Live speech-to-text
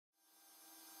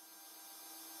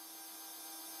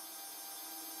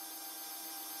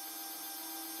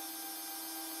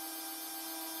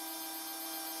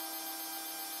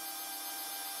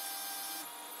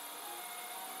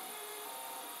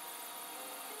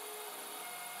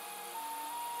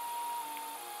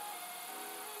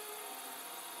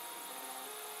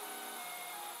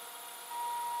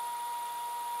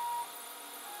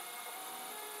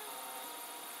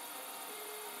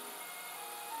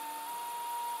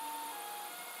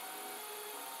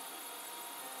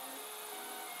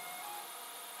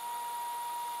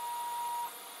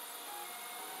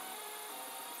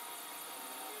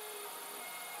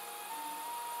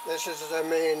This is the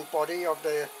main body of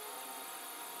the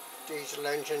diesel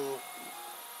engine,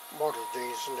 model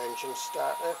diesel engine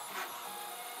starter.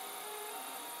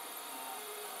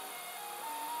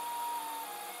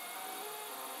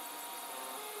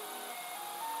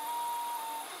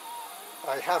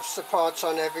 I have supports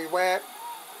on everywhere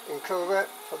in Cura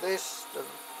for this.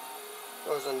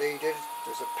 Those are needed.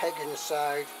 There's a peg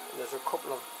inside and there's a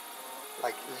couple of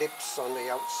like lips on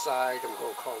the outside. I'm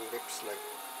going to call them lips, like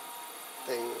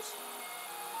things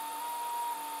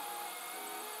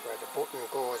where the button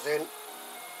goes in,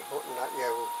 the button that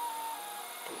you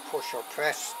can push or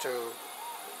press to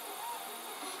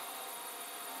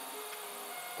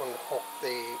unhook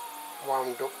the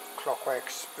wound up clockwork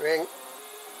spring,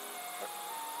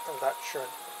 and that should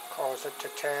cause it to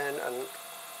turn and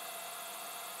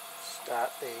start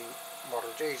the model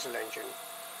diesel engine.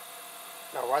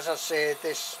 Now, as I say,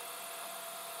 this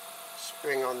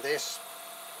spring on this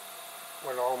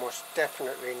will almost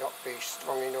definitely not be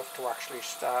strong enough to actually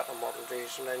start a model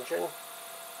diesel engine.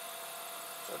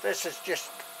 So this is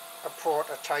just a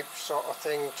prototype sort of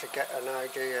thing to get an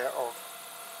idea of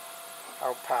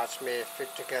how parts may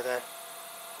fit together.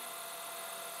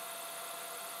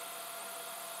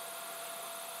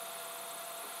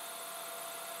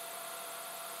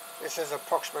 This is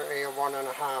approximately a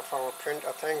 1.5 hour print,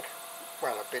 I think.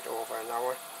 Well, a bit over an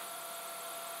hour.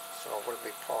 So I will be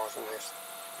pausing this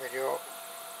video.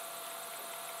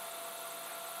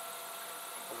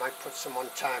 I might put some on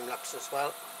time lapse as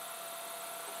well.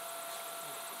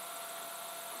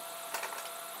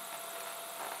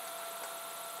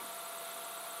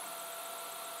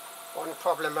 One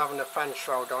problem having a fan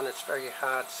shroud on, it's very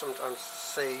hard sometimes to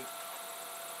see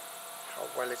how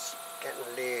well it's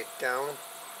getting laid down.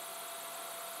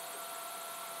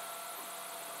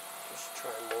 Just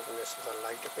try moving this with a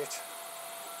light a bit.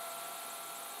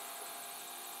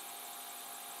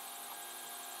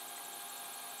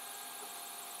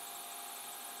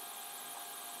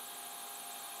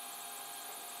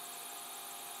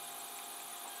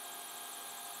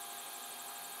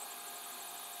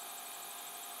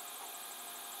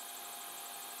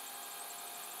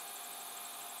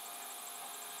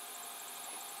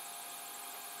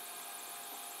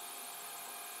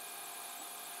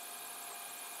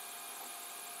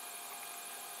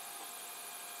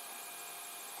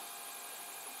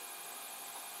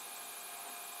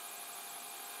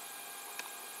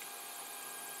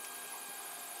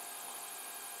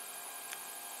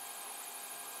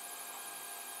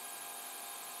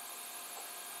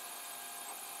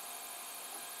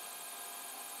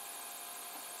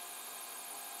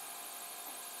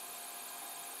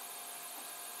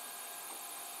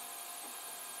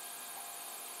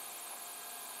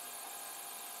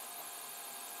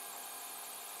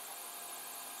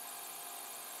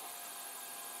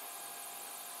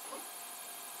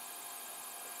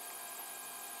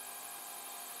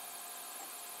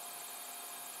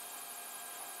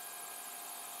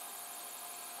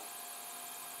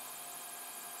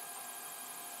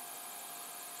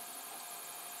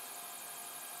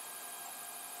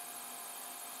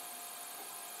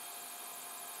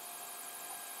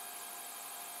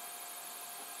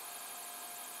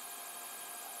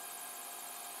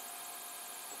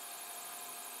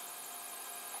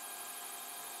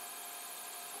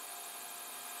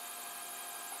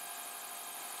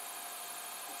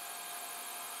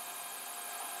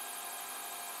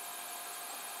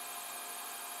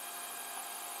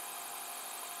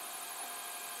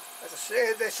 As I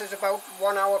say, this is about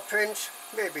 1 hour print,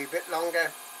 maybe a bit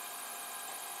longer.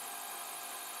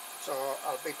 So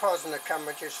I'll be pausing the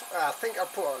camera just, I think I'll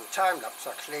put on time lapse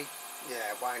actually.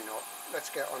 Yeah, why not?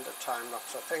 Let's get on the time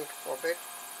lapse I think for a bit.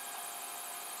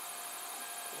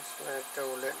 Just going to do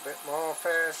a little bit more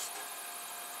first.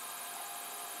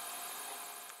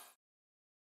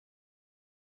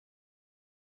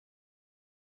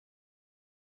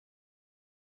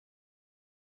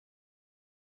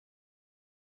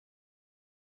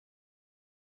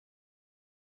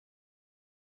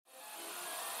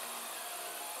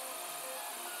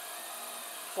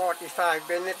 "45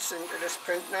 minutes into this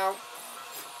print now.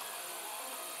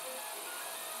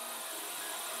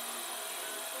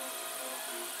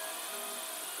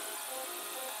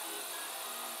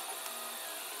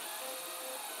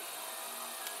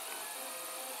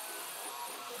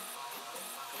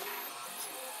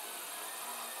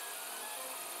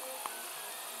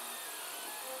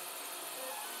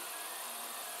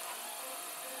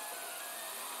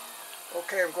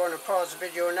 Okay, I'm going to pause the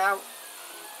video now.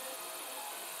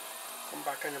 Come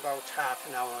back in about half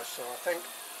an hour or so I think.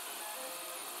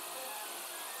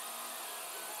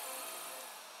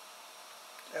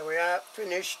 There we are,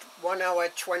 finished. 1 hour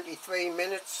 23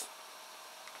 minutes.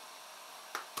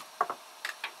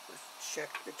 Let's check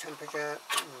the temperature.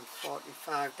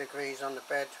 45 degrees on the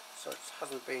bed, so it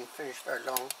hasn't been finished very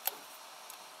long.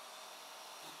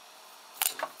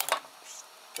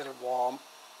 Still warm.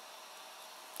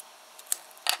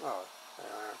 Oh,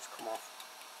 it's come off.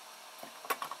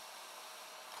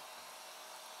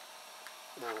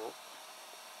 Now,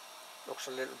 looks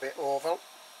a little bit oval.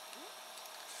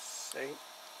 See?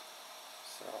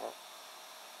 So,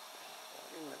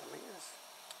 40 millimeters.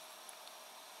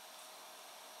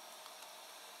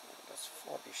 That's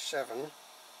 47.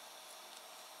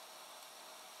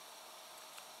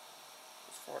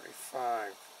 That's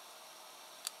 45.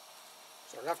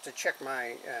 So I'll have to check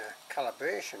my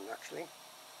calibration actually.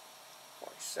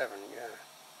 47, yeah.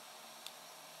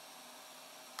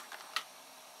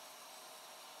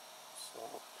 So,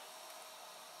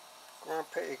 going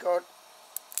pretty good.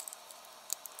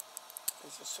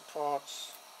 There's the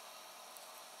supports.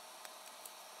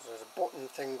 There's a button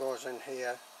thing goes in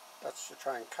here. That's to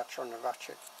try and catch on the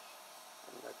ratchet.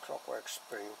 And the clockwork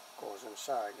spring goes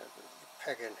inside. There's a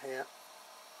peg in here.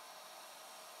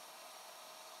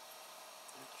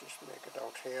 Just make it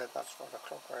out here. That's for the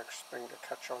clockwork spring to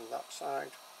catch on that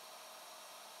side.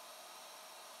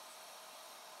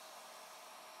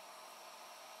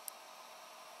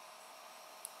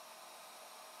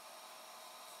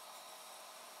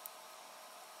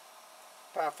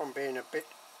 Apart from being a bit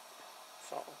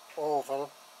sort of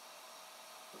oval,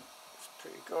 it's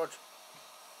pretty good.